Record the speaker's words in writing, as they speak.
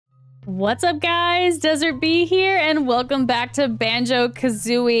What's up, guys? Desert Bee here, and welcome back to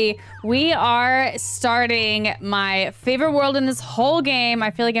Banjo-Kazooie. We are starting my favorite world in this whole game.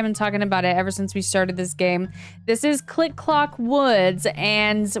 I feel like I've been talking about it ever since we started this game. This is Click Clock Woods,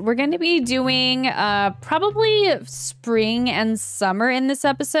 and we're going to be doing probably spring and summer in this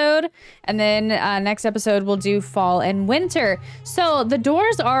episode. And then next episode, we'll do fall and winter. So the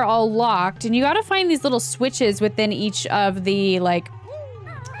doors are all locked, and you got to find these little switches within each of the, like,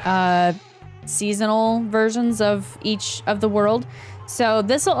 seasonal versions of each of the world. So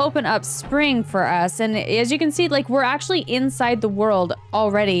this will open up spring for us, and as you can see, like, we're actually inside the world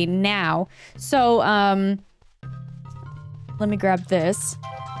already now. So let me grab this.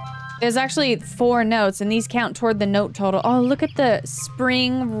 There's actually 4 notes, and these count toward the note total. Oh, look at the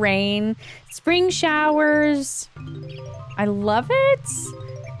spring rain, spring showers. I love it.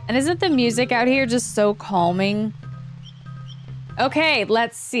 And isn't the music out here just so calming? Okay,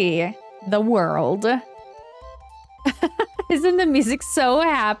 let's see. The world. Isn't the music so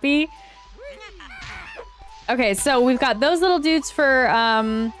happy? Okay, so we've got those little dudes for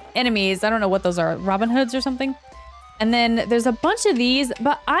enemies. I don't know what those are. Robin Hoods or something? And then there's a bunch of these,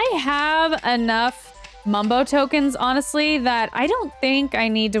 but I have enough Mumbo tokens, honestly, that I don't think I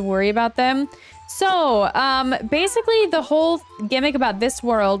need to worry about them. So, basically the whole gimmick about this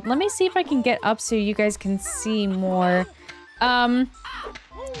world, let me see if I can get up so you guys can see more.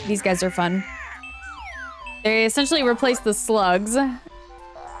 These guys are fun. They essentially replace the slugs.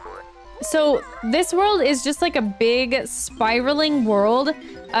 So this world is just like a big spiraling world,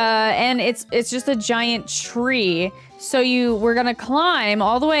 and it's just a giant tree. So we're gonna climb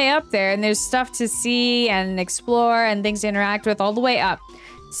all the way up there, and there's stuff to see and explore and things to interact with all the way up.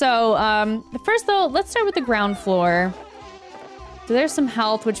 So first though, let's start with the ground floor. So there's some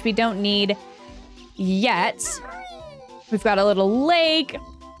health, which we don't need yet. We've got a little lake.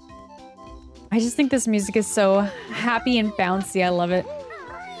 I just think this music is so happy and bouncy. I love it.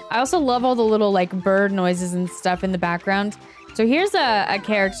 I also love all the little, like, bird noises and stuff in the background. So here's a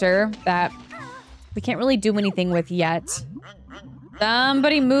character that we can't really do anything with yet.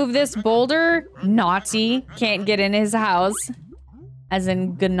 Somebody move this boulder. Naughty. Can't get in his house. As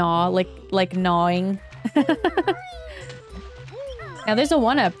in gnaw, like gnawing. Now there's a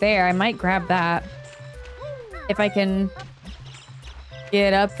one up there. I might grab that. If I can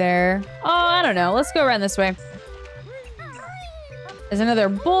get up there. Oh, I don't know. Let's go around this way. There's another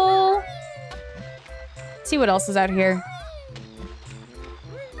bull. Let's see what else is out here.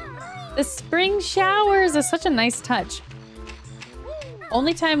 The spring showers is such a nice touch.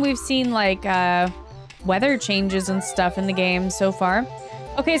 Only time we've seen, like, weather changes and stuff in the game so far.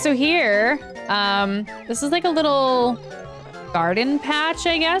 Okay, so here, this is like a little garden patch,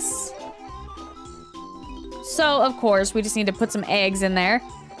 I guess. So, of course, we just need to put some eggs in there.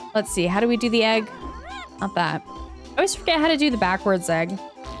 Let's see, how do we do the egg? Not that. I always forget how to do the backwards egg.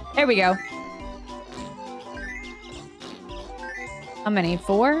 There we go. How many?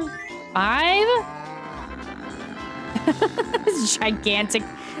 4? 5? This gigantic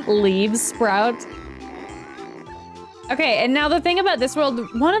leaves sprout. Okay, and now the thing about this world,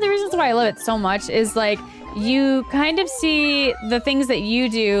 one of the reasons why I love it so much is, like, you kind of see the things that you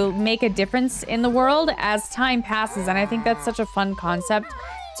do make a difference in the world as time passes, and I think that's such a fun concept.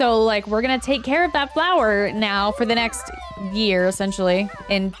 So, like, we're gonna take care of that flower now for the next year, essentially,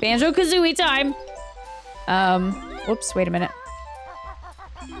 in Banjo-Kazooie time. Whoops, wait a minute.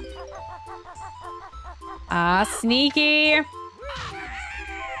 Sneaky.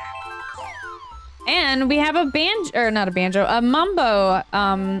 And we have a a Mumbo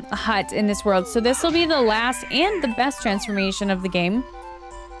hut in this world. So this will be the last and the best transformation of the game.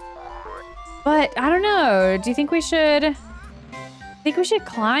 But I don't know. Do you think we should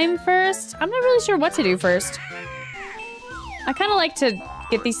climb first? I'm not really sure what to do first. I kind of like to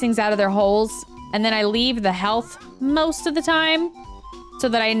get these things out of their holes, and then I leave the health most of the time so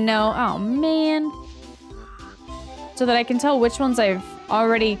that I know, oh man. So that I can tell which ones I've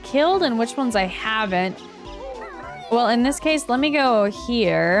already killed and which ones I haven't. Well, in this case, let me go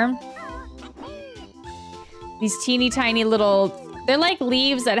here. These teeny tiny little, they're like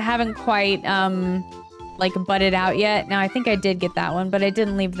leaves that haven't quite, like, budded out yet. Now, I think I did get that one, but I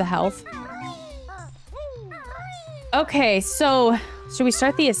didn't leave the health. Okay, so should we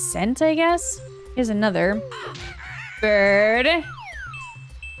start the ascent, I guess? Here's another bird.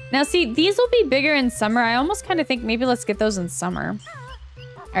 Now, see, these will be bigger in summer. I almost kind of think maybe let's get those in summer.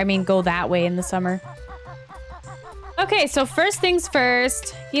 I mean, go that way in the summer. Okay, so first things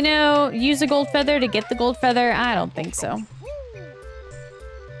first. You know, use a gold feather to get the gold feather. I don't think so.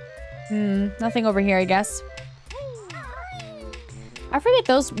 Nothing over here, I guess. I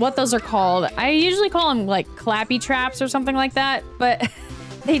forget what those are called. I usually call them like clappy traps or something like that, but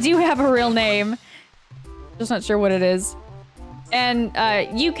they do have a real name. Just not sure what it is. And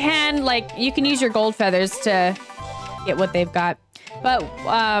you can use your gold feathers to get what they've got. But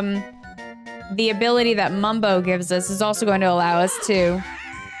the ability that Mumbo gives us is also going to allow us to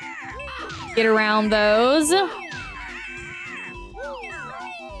get around those.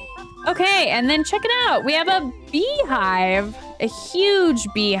 Okay, and then check it out. We have a beehive. A huge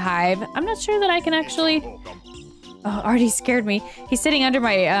beehive. I'm not sure that I can actually... Oh, Artie scared me. He's sitting under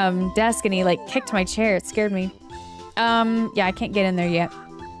my desk and he like kicked my chair. It scared me. Yeah, I can't get in there yet.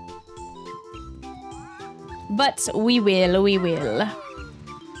 But we will, we will.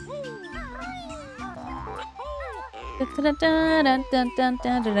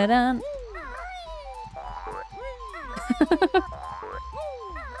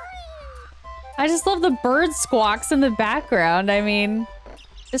 I just love the bird squawks in the background. I mean,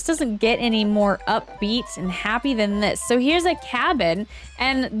 this doesn't get any more upbeat and happy than this. So here's a cabin,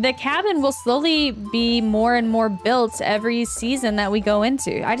 and the cabin will slowly be more and more built every season that we go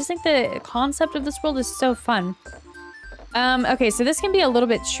into. I just think the concept of this world is so fun. Okay, so this can be a little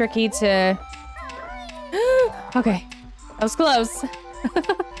bit tricky to... Okay, that was close.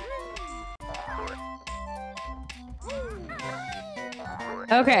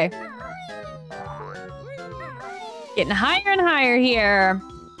 Okay. Getting higher and higher here.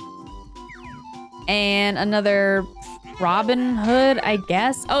 And another Robin Hood, I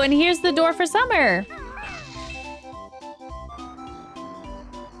guess. Oh, and here's the door for summer.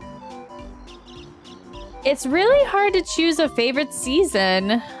 It's really hard to choose a favorite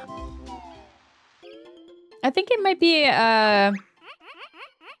season. I think it might be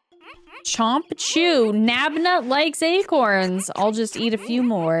Chomp Chew. Nabnut likes acorns. I'll just eat a few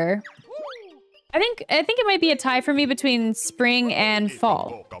more. I think it might be a tie for me between spring and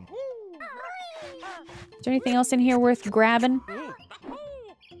fall. Is there anything else in here worth grabbing?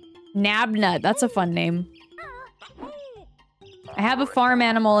 Nabnut, that's a fun name. I have a farm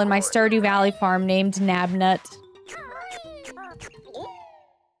animal in my Stardew Valley farm named Nabnut.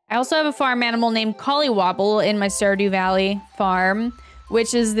 I also have a farm animal named Collywobble in my Stardew Valley farm,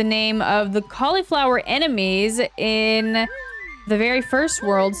 which is the name of the cauliflower enemies in the very first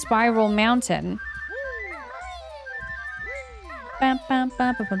world, Spiral Mountain. Bam, bam,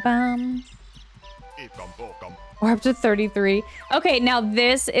 bam, bam, bam, bam. We're up to 33. Okay, now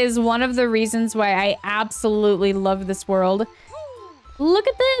this is one of the reasons why I absolutely love this world. Look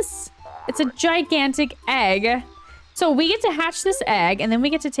at this. It's a gigantic egg. So we get to hatch this egg, and then we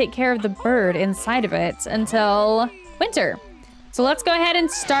get to take care of the bird inside of it until winter. So let's go ahead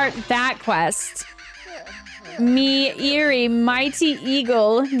and start that quest. Me, Eerie, mighty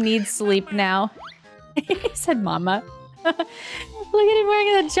eagle, needs sleep now. He said mama. Look at him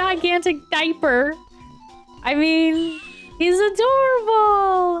wearing a gigantic diaper. I mean, he's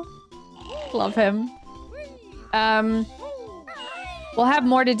adorable. Love him. We'll have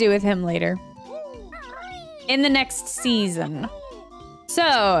more to do with him later. In the next season.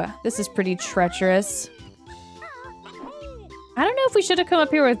 So, this is pretty treacherous. I don't know if we should have come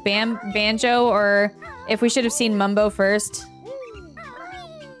up here with Banjo or if we should have seen Mumbo first.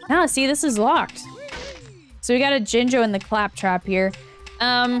 Ah, see, this is locked. So we got a Jinjo in the claptrap here.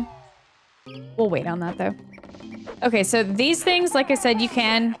 We'll wait on that though. Okay, so these things, like I said, you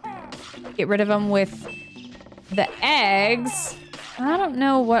can get rid of them with the eggs. I don't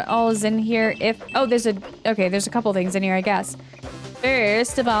know what all is in here. Oh, there's a couple things in here, I guess.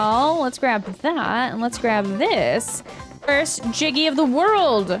 First of all, let's grab that and let's grab this. First Jiggy of the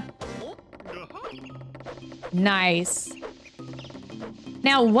world. Nice.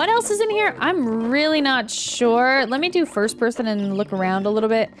 Now, what else is in here? I'm really not sure. Let me do first person and look around a little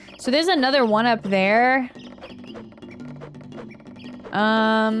bit. So there's another one up there.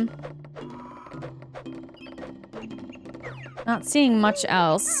 Not seeing much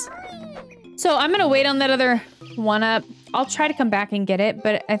else. So I'm gonna wait on that other one up. I'll try to come back and get it,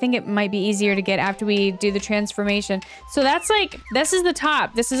 but I think it might be easier to get after we do the transformation. So that's like, this is the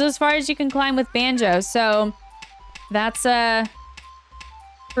top. This is as far as you can climb with Banjo. So that's a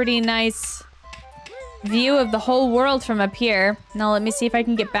pretty nice view of the whole world from up here. Now let me see if I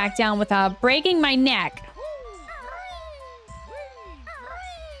can get back down without breaking my neck.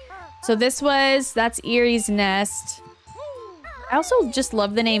 So that's Eerie's nest. I also just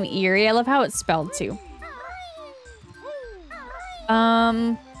love the name Eerie. I love how it's spelled too.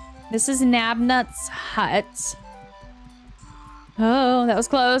 This is Nabnut's hut. Oh, that was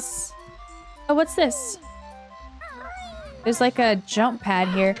close. Oh, what's this? There's like a jump pad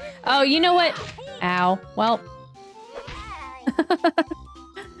here. Oh, you know what? Ow. Well.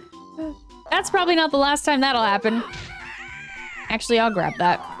 That's probably not the last time that'll happen. Actually, I'll grab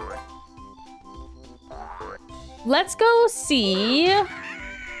that. Let's go see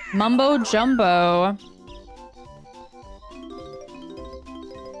Mumbo Jumbo.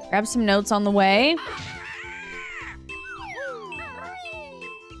 Grab some notes on the way.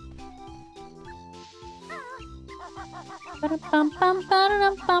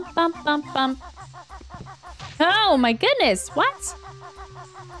 Oh my goodness, what?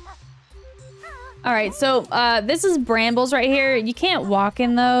 All right, so this is brambles right here. You can't walk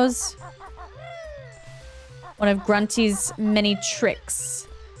in those. One of Grunty's many tricks.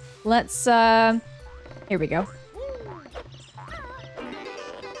 Let's, here we go.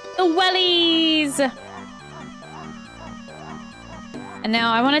 The wellies! And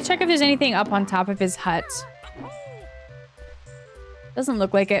now I want to check if there's anything up on top of his hut. Doesn't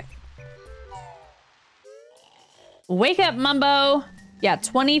look like it. Wake up, Mumbo! Yeah,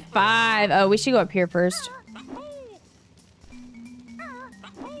 25. Oh, we should go up here first.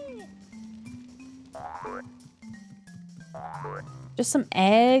 Just some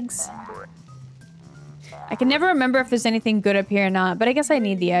eggs. I can never remember if there's anything good up here or not, but I guess I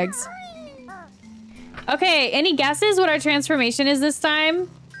need the eggs. Okay, any guesses what our transformation is this time?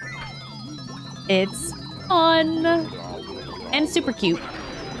 It's fun and super cute.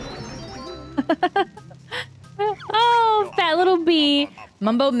 Oh, fat little bee.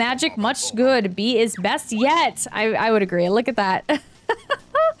 Mumbo magic, much good. Bee is best yet. I would agree. Look at that. The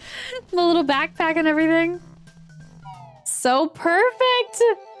little backpack and everything. So perfect.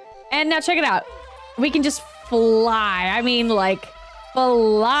 And now check it out. We can just fly. I mean, like,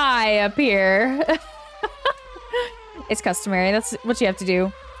 fly up here. It's customary. That's what you have to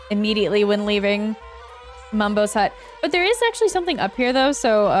do immediately when leaving Mumbo's hut. But there is actually something up here, though,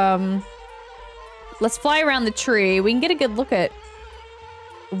 so, let's fly around the tree. We can get a good look at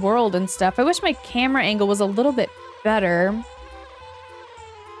the world and stuff. I wish my camera angle was a little bit better.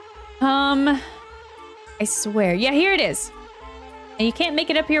 I swear. Yeah, here it is. And you can't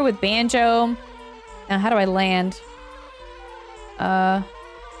make it up here with Banjo. Now, how do I land? How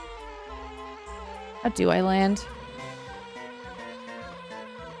do I land?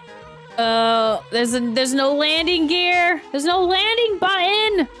 There's no landing gear. There's no landing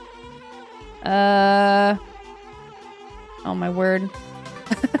button. Oh my word.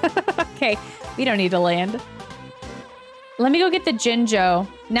 Okay, we don't need to land. Let me go get the Jinjo.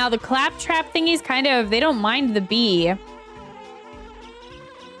 Now the claptrap thingies kind of, they don't mind the bee.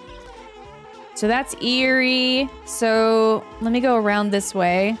 So that's eerie. So let me go around this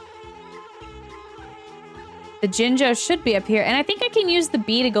way. The Jinjo should be up here. And I think I can use the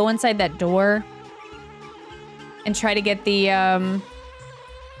bee to go inside that door. And try to get the,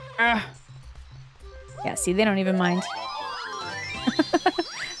 Yeah, see, they don't even mind.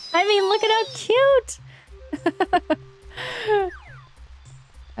 I mean, look at how cute!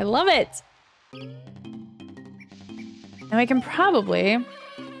 I love it! Now I can probably...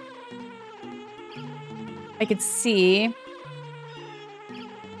 I could see...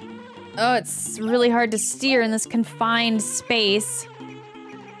 Oh, it's really hard to steer in this confined space.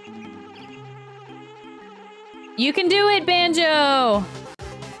 You can do it, Banjo!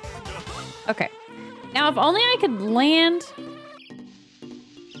 Okay. Now, if only I could land...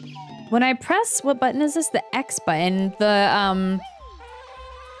 When I press... What button is this? The X button. The,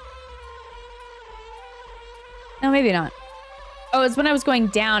 No, maybe not. Oh, it's when I was going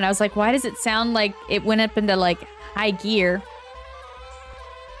down. I was like, why does it sound like it went up into, like, high gear?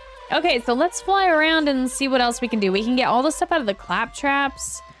 Okay, so let's fly around and see what else we can do. We can get all the stuff out of the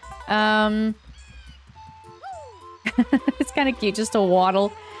claptraps. It's kind of cute just to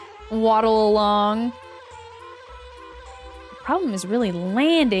waddle along. The problem is really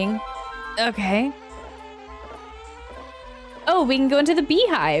landing. Okay. Oh, we can go into the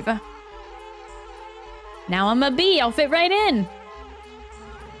beehive. Now I'm a bee. I'll fit right in.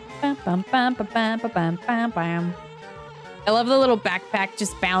 Bam, bam, bam, bam, bam, bam, bam, bam. I love the little backpack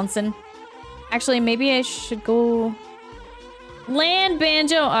just bouncing. Actually, maybe I should go... Land,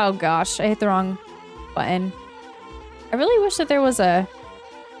 Banjo! Oh gosh, I hit the wrong button. I really wish that there was a...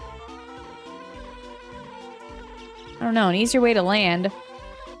 I don't know, an easier way to land.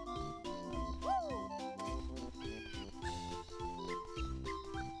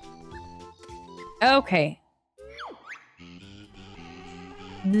 Okay.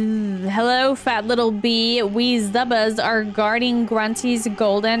 Hello, fat little bee. We Zubbas are guarding Grunty's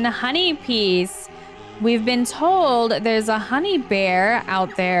golden honey piece. We've been told there's a honey bear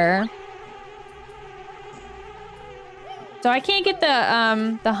out there. So I can't get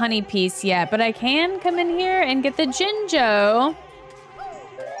the honey piece yet, but I can come in here and get the Jinjo.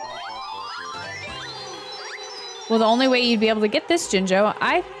 Well, the only way you'd be able to get this Jinjo,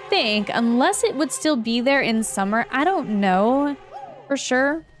 I think, unless it would still be there in summer, I don't know for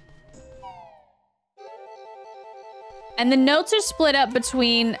sure. And the notes are split up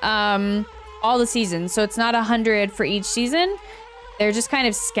between all the seasons, so it's not 100 for each season. They're just kind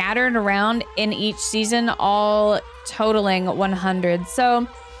of scattered around in each season, all totaling 100. So,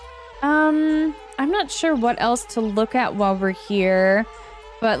 I'm not sure what else to look at while we're here,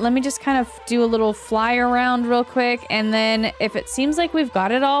 but let me just kind of do a little fly around real quick, and then if it seems like we've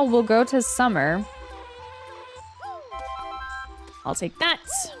got it all, we'll go to summer. I'll take that.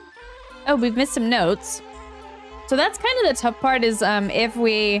 Oh, we've missed some notes. So that's kind of the tough part is if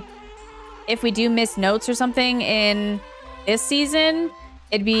we do miss notes or something in this season,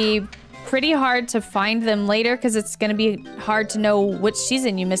 it'd be pretty hard to find them later because it's going to be hard to know which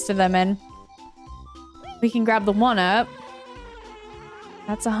season you missed them in. We can grab the one up.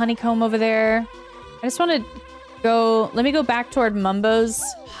 That's a honeycomb over there. I just want to go... Let me go back toward Mumbo's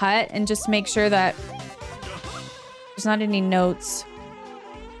hut and just make sure that there's not any notes.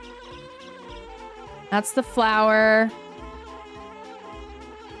 That's the flower.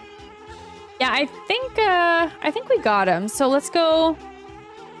 Yeah, I think we got him. So let's go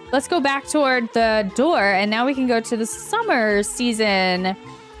back toward the door, and now we can go to the summer season.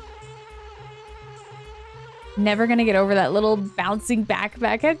 Never gonna get over that little bouncing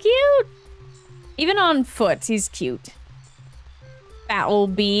backpack. How cute! Even on foot, he's cute. That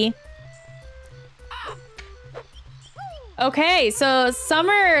old bee. Okay, so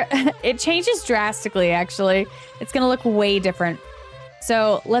summer, it changes drastically, actually. It's gonna look way different.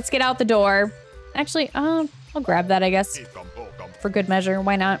 So let's get out the door. Actually, I'll grab that, I guess. For good measure,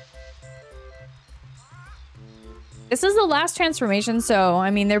 why not? This is the last transformation, so,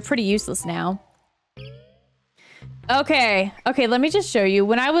 I mean, they're pretty useless now. Okay, let me just show you.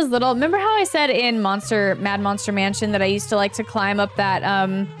 When I was little, remember how I said in Mad Monster Mansion that I used to like to climb up that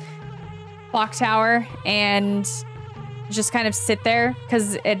clock tower and just kind of sit there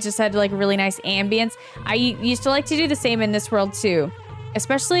because it just had like really nice ambience? I used to like to do the same in this world too.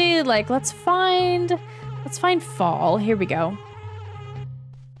 Especially like, let's find fall. Here we go.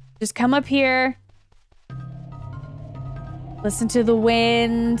 Just come up here. Listen to the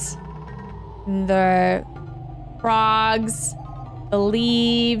wind, the frogs, the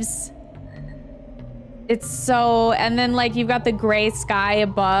leaves. It's so, and then like you've got the gray sky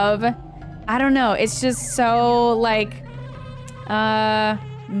above. I don't know. It's just so like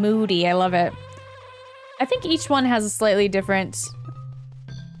moody. I love it. I think each one has a slightly different...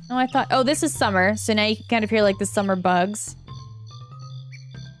 Oh, I thought... Oh, this is summer. So now you can kind of hear like the summer bugs.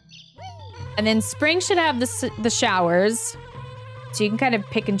 And then spring should have the showers. So you can kind of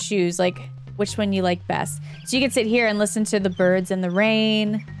pick and choose like which one you like best. So you can sit here and listen to the birds and the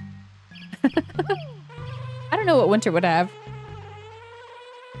rain. I don't know what winter would have.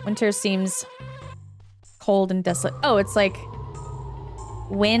 Winter seems cold and desolate. Oh, it's like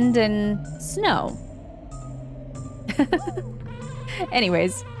wind and snow.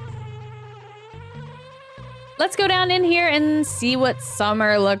 Anyways. Let's go down in here and see what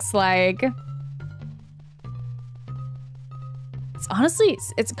summer looks like. Honestly,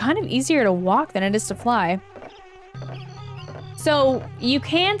 it's kind of easier to walk than it is to fly. So you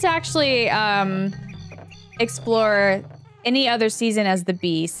can't actually explore any other season as the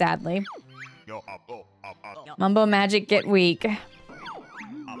bee, sadly. Mumbo magic get weak.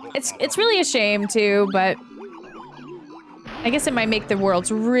 It's really a shame too, but I guess it might make the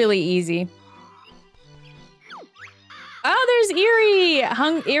worlds really easy. Oh, there's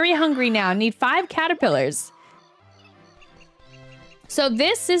Eerie! Eerie hungry now. Need 5 caterpillars. So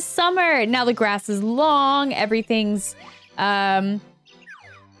this is summer. Now the grass is long. Everything's dead,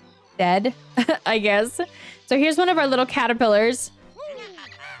 I guess. So here's one of our little caterpillars.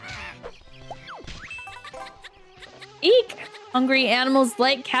 Eek! Hungry animals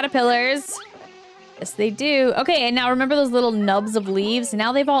like caterpillars. Yes, they do. Okay, and now remember those little nubs of leaves?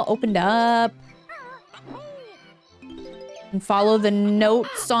 Now they've all opened up. And follow the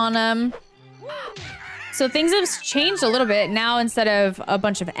notes on them. So things have changed a little bit. Now instead of a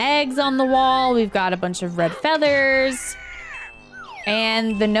bunch of eggs on the wall, we've got a bunch of red feathers.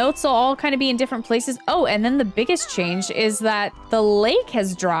 And the notes will all kind of be in different places. Oh, and then the biggest change is that the lake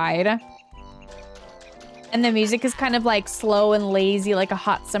has dried. And the music is kind of like slow and lazy, like a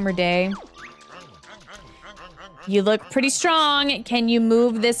hot summer day. You look pretty strong. Can you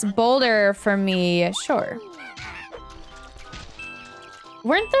move this boulder for me? Sure.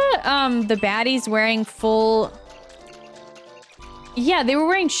 Weren't the baddies wearing full Yeah, they were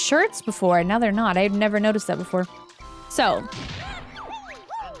wearing shirts before. Now they're not. I've never noticed that before. So.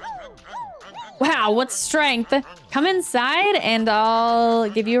 Wow, what strength. Come inside and I'll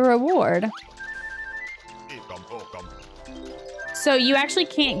give you a reward. So you actually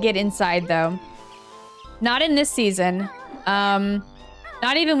can't get inside though. Not in this season.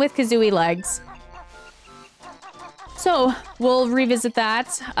 Not even with Kazooie legs. So we'll revisit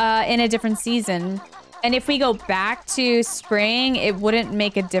that in a different season. And if we go back to spring, it wouldn't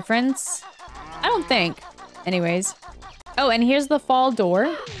make a difference. I don't think. Anyways. Oh, and here's the fall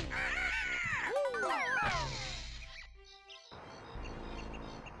door.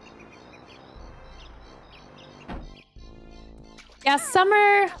 Yeah,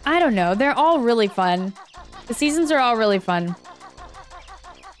 summer, I don't know. They're all really fun. The seasons are all really fun.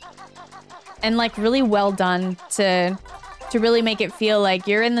 And like really well done to really make it feel like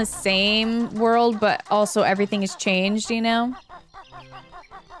you're in the same world, but also everything has changed, you know?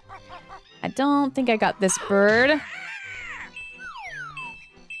 I don't think I got this bird.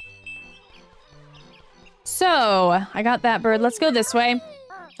 So, I got that bird. Let's go this way.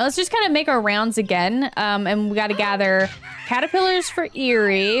 Let's just kind of make our rounds again. And we got to gather caterpillars for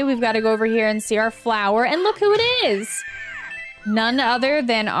Eerie. We've got to go over here and see our flower. And look who it is. None other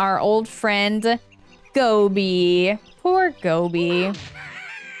than our old friend, Goby. Poor Goby.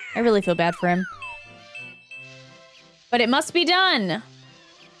 I really feel bad for him. But it must be done.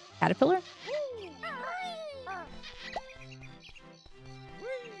 Caterpillar?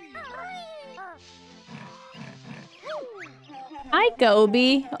 Hi,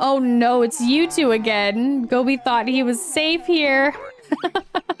 Goby. Oh no, it's you two again. Goby thought he was safe here.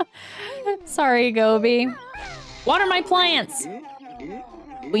 Sorry, Goby. Water my plants.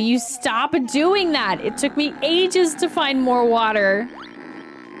 Will you stop doing that? It took me ages to find more water.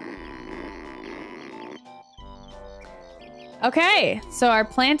 Okay, so our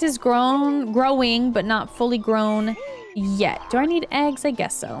plant is growing, but not fully grown yet. Do I need eggs? I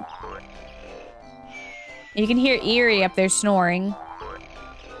guess so. You can hear Eerie up there snoring.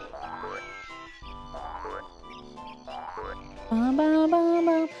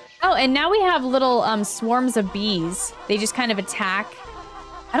 Oh, and now we have little swarms of bees. They just kind of attack.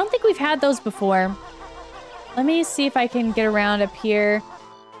 I don't think we've had those before. Let me see if I can get around up here.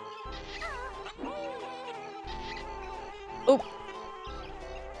 Oh,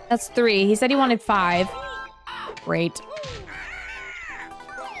 that's 3. He said he wanted 5. Great.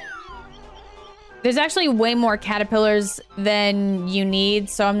 There's actually way more caterpillars than you need,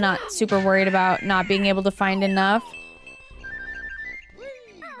 so I'm not super worried about not being able to find enough.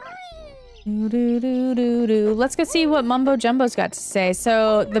 Let's go see what Mumbo Jumbo's got to say.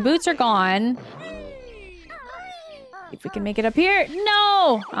 So the boots are gone. If we can make it up here.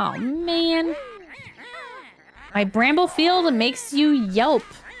 No! Oh, man. My bramble field makes you yelp.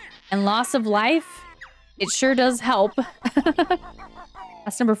 And loss of life, it sure does help.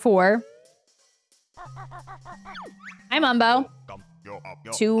 That's number 4. Hi, Mumbo.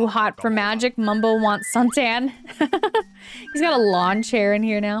 Too hot for magic. Mumbo wants suntan. He's got a lawn chair in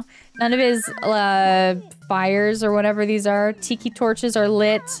here now. None of his fires or whatever these are, tiki torches, are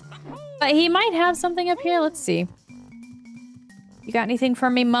lit. But he might have something up here. Let's see. You got anything for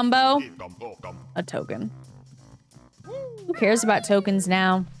me, Mumbo? A token. Who cares about tokens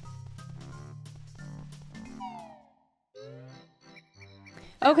now?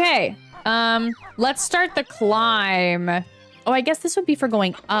 Okay. Let's start the climb. Oh, I guess this would be for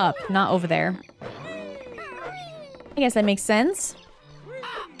going up, not over there. I guess that makes sense.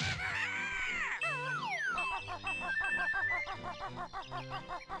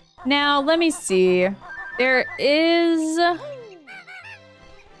 Now, let me see. There is... I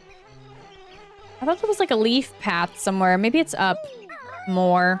thought there was like a leaf path somewhere. Maybe it's up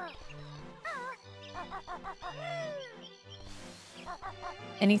more.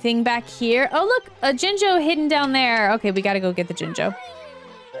 Anything back here? Oh, look! A Jinjo hidden down there. Okay, we gotta go get the Jinjo.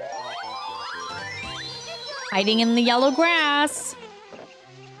 Hiding in the yellow grass.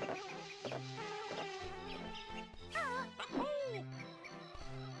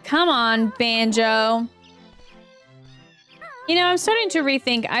 Come on, Banjo. You know, I'm starting to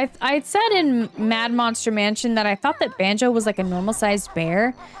rethink. I'd said in Mad Monster Mansion that I thought that Banjo was like a normal-sized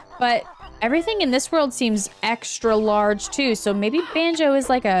bear, but everything in this world seems extra large too, so maybe Banjo is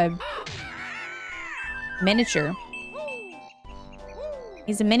like a miniature.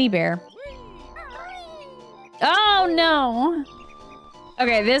 He's a mini bear. Oh no!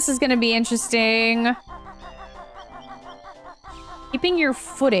 Okay, this is gonna be interesting. Keeping your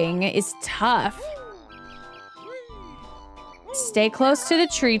footing is tough. Stay close to the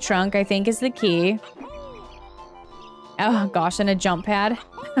tree trunk, I think, is the key. Oh gosh, and a jump pad.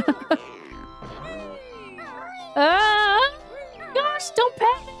 Gosh, don't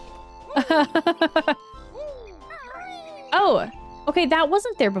panic. Oh, okay, that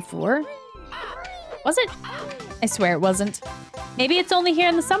wasn't there before. Was it? I swear it wasn't. Maybe it's only here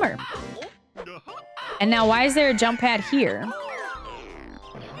in the summer. And now why is there a jump pad here?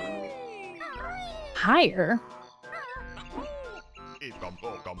 Higher?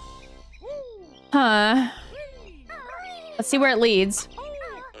 Huh. Let's see where it leads.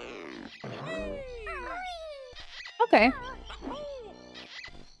 Okay.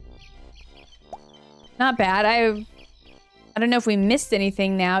 Not bad. I don't know if we missed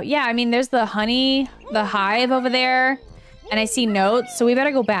anything now. Yeah, I mean, there's the honey, the hive over there. And I see notes, so we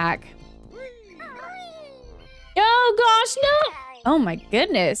better go back. Oh, gosh, no! Oh, my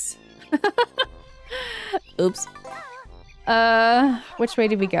goodness. Oops. Which way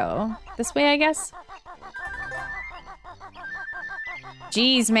did we go? This way, I guess?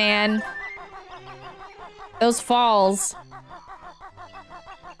 Jeez, man. Those falls.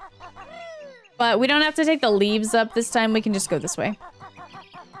 But we don't have to take the leaves up this time. We can just go this way.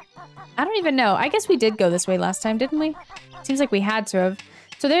 I don't even know. I guess we did go this way last time, didn't we? Seems like we had to have.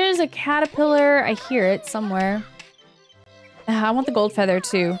 So there's a caterpillar. I hear it somewhere. I want the gold feather,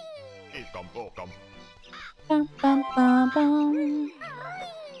 too. Bum, bum, bum, bum.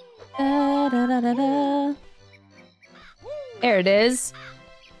 Da, da, da, da, da. There it is.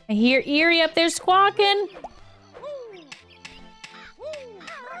 I hear Eerie up there squawking.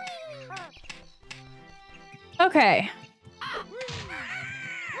 Okay.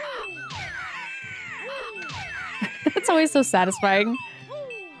 It's always so satisfying.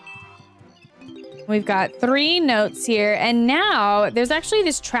 We've got 3 notes here, and now there's actually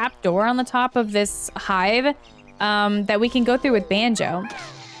this trap door on the top of this hive that we can go through with Banjo.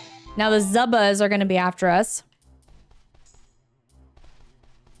 Now the Zubbas are going to be after us.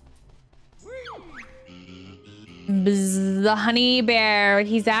 Bzz, the honey bear.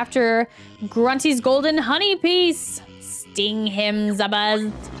 He's after Grunty's golden honey piece. Sting him,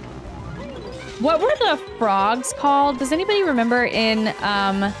 Zubbas. What were the frogs called? Does anybody remember in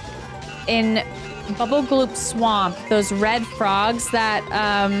Bubble Gloop Swamp, those red frogs that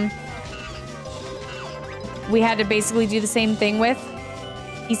we had to basically do the same thing with?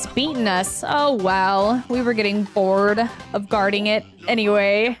 He's beaten us. Oh, well. We were getting bored of guarding it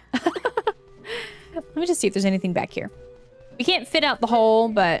anyway. Let me just see if there's anything back here. We can't fit out the hole,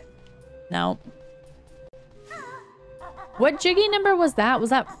 but no. What Jiggy number was that? Was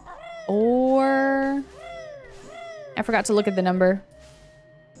that 4? I forgot to look at the number.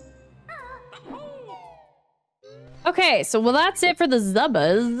 Okay, so well, that's it for the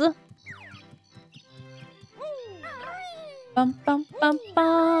Zubbas. Bum, bum, bum,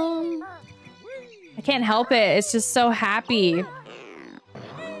 bum. I can't help it. It's just so happy.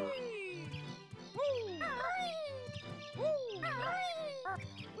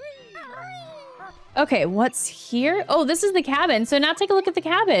 Okay, what's here? Oh, this is the cabin. So now take a look at the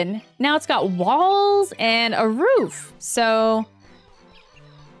cabin. Now it's got walls and a roof. So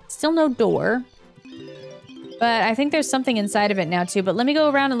still no door. But I think there's something inside of it now too. But let me go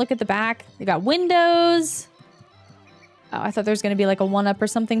around and look at the back. They got windows. Oh, I thought there was going to be like a 1-up or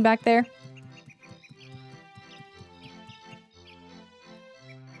something back there.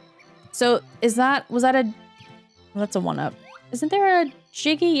 So was that a, well, that's a 1-up. Isn't there a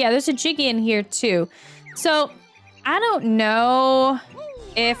Jiggy? Yeah, there's a Jiggy in here too. So I don't know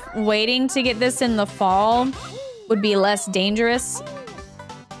if waiting to get this in the fall would be less dangerous.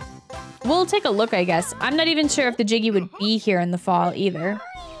 We'll take a look, I guess. I'm not even sure if the Jiggy would be here in the fall either.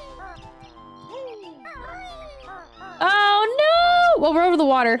 Oh no! Well, we're over the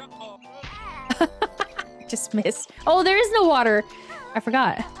water. Just missed. Oh, there is no water. I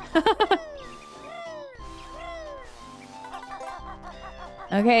forgot.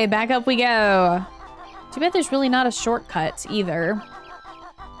 Okay, back up we go. Too bad there's really not a shortcut either.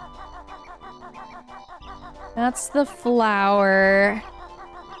 That's the flower.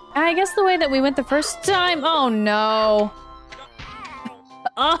 I guess the way that we went the first time. Oh no.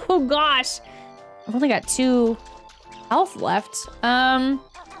 Oh gosh. I've only got 2 health left.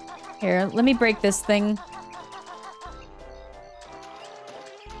 Here, let me break this thing.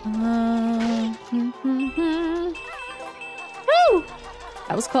 Woo!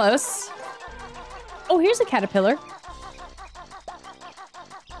 That was close. Oh, here's a caterpillar.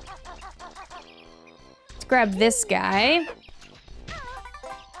 Let's grab this guy.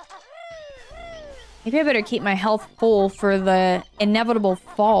 Maybe I better keep my health full for the inevitable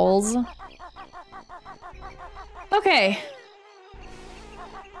falls. Okay.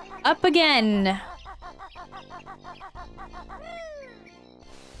 Up again.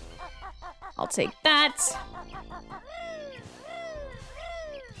 I'll take that.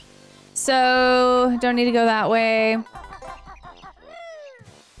 So, don't need to go that way. I'm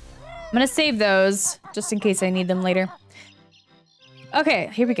gonna save those, just in case I need them later. Okay,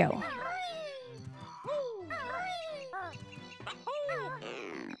 here we go.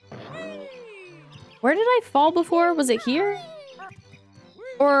 Where did I fall before? Was it here?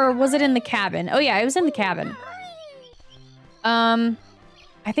 Or was it in the cabin? Oh yeah, it was in the cabin.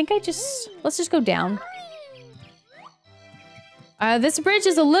 I think let's just go down. This bridge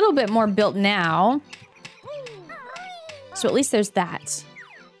is a little bit more built now. So at least there's that.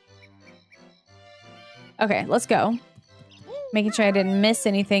 Okay, let's go. Making sure I didn't miss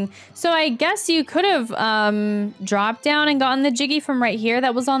anything. So I guess you could have dropped down and gotten the Jiggy from right here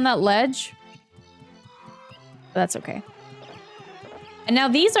that was on that ledge. But that's okay. And now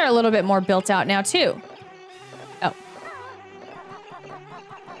these are a little bit more built out now too. Oh.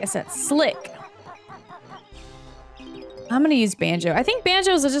 Guess that's slick. I'm gonna use Banjo. I think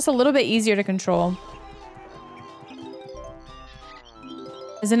Banjos are just a little bit easier to control.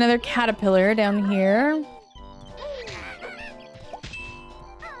 There's another caterpillar down here.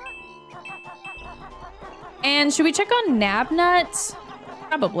 And should we check on Nabnut?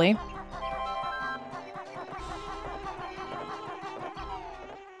 Probably.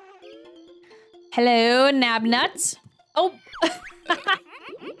 Hello, Nabnut. Oh.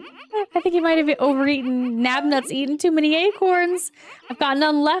 I think he might have overeaten. Nabnut's eaten too many acorns. I've got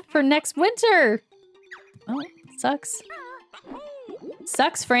none left for next winter. Oh, sucks.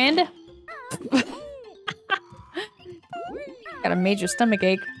 Sucks, friend. Got a major stomach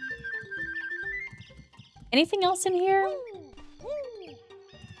ache. Anything else in here?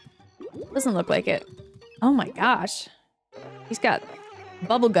 Doesn't look like it. Oh my gosh. He's got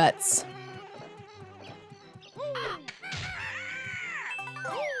bubble guts.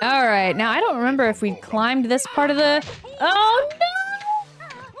 All right, now I don't remember if we climbed this part of the... Oh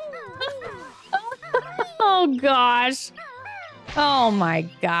no! Oh gosh. Oh my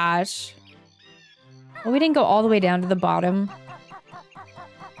gosh. Well, we didn't go all the way down to the bottom.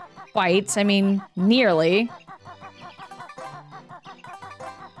 Quite, I mean, nearly.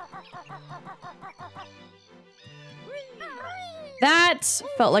 That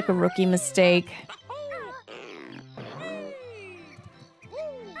felt like a rookie mistake.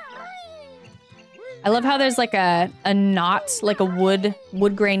 I love how there's like a knot, like a wood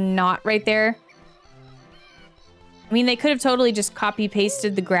grain knot right there. I mean, they could have totally just copy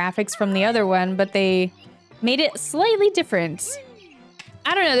pasted the graphics from the other one, but they made it slightly different.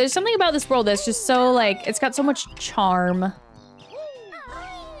 I don't know, there's something about this world that's just so like, it's got so much charm.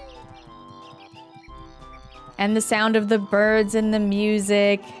 And the sound of the birds and the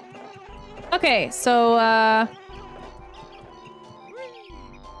music. Okay, so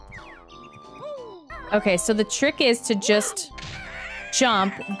okay, so the trick is to just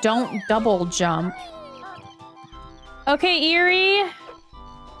jump. Don't double jump. Okay, Eerie.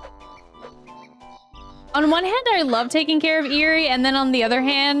 On one hand, I love taking care of Eerie, and then on the other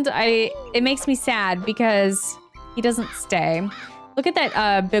hand, it makes me sad because he doesn't stay. Look at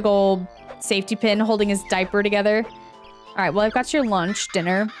that big old safety pin holding his diaper together. All right, well, I've got your lunch,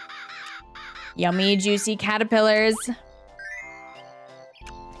 dinner. Yummy, juicy caterpillars.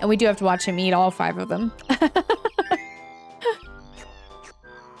 And we do have to watch him eat all 5 of them.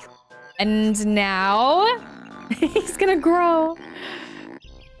 And now he's gonna grow.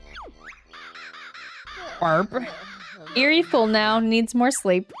 Barb. Eerie full now, needs more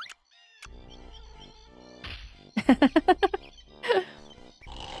sleep.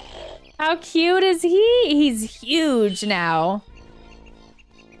 How cute is he? He's huge now.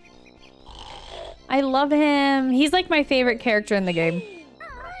 I love him. He's like my favorite character in the game.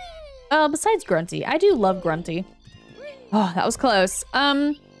 Besides Grunty. I do love Grunty. Oh, that was close.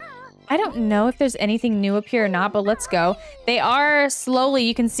 I don't know if there's anything new up here or not, but let's go. They are slowly,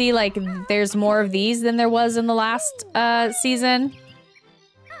 you can see like there's more of these than there was in the last season.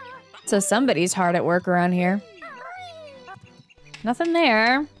 So somebody's hard at work around here. Nothing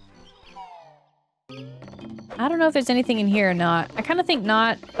there. I don't know if there's anything in here or not. I kind of think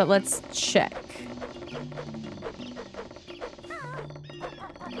not, but let's check.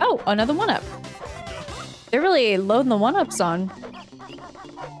 Oh, another 1-up. They're really loading the 1-ups on.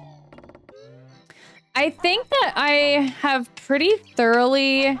 I think that I have pretty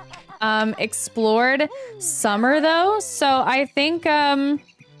thoroughly explored summer though, so I think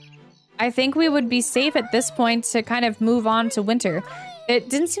we would be safe at this point to kind of move on to winter. It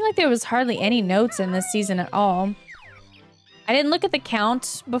didn't seem like there was hardly any notes in this season at all. I didn't look at the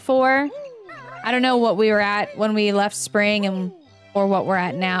count before. I don't know what we were at when we left spring or what we're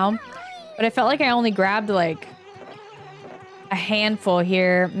at now. But I felt like I only grabbed like a handful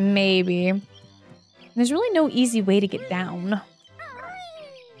here, maybe. There's really no easy way to get down.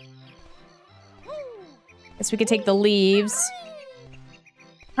 Guess we could take the leaves.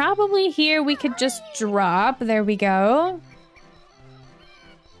 Probably here we could just drop. There we go.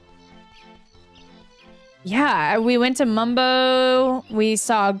 Yeah, we went to Mumbo. We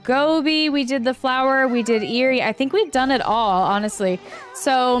saw Gobi. We did the flower. We did Erie. I think we've done it all, honestly.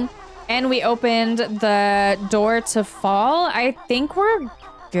 So, and we opened the door to fall. I think we're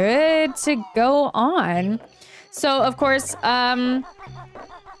good to go on. So, of course,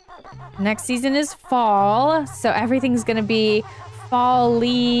 next season is fall. So everything's gonna be fall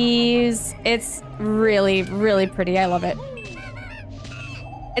leaves. It's really, really pretty. I love it.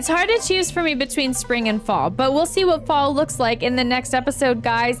 It's hard to choose for me between spring and fall, but we'll see what fall looks like in the next episode,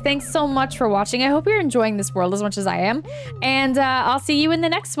 guys. Thanks so much for watching. I hope you're enjoying this world as much as I am, and I'll see you in the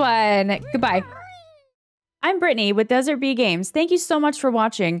next one. Goodbye. I'm Brittany with DesertBeeGames. Thank you so much for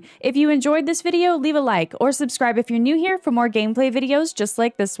watching. If you enjoyed this video, leave a like or subscribe if you're new here for more gameplay videos just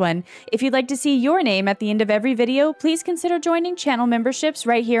like this one. If you'd like to see your name at the end of every video, please consider joining channel memberships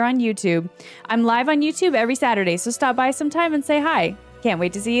right here on YouTube. I'm live on YouTube every Saturday, so stop by sometime and say hi. Can't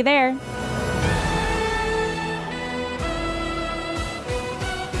wait to see you there.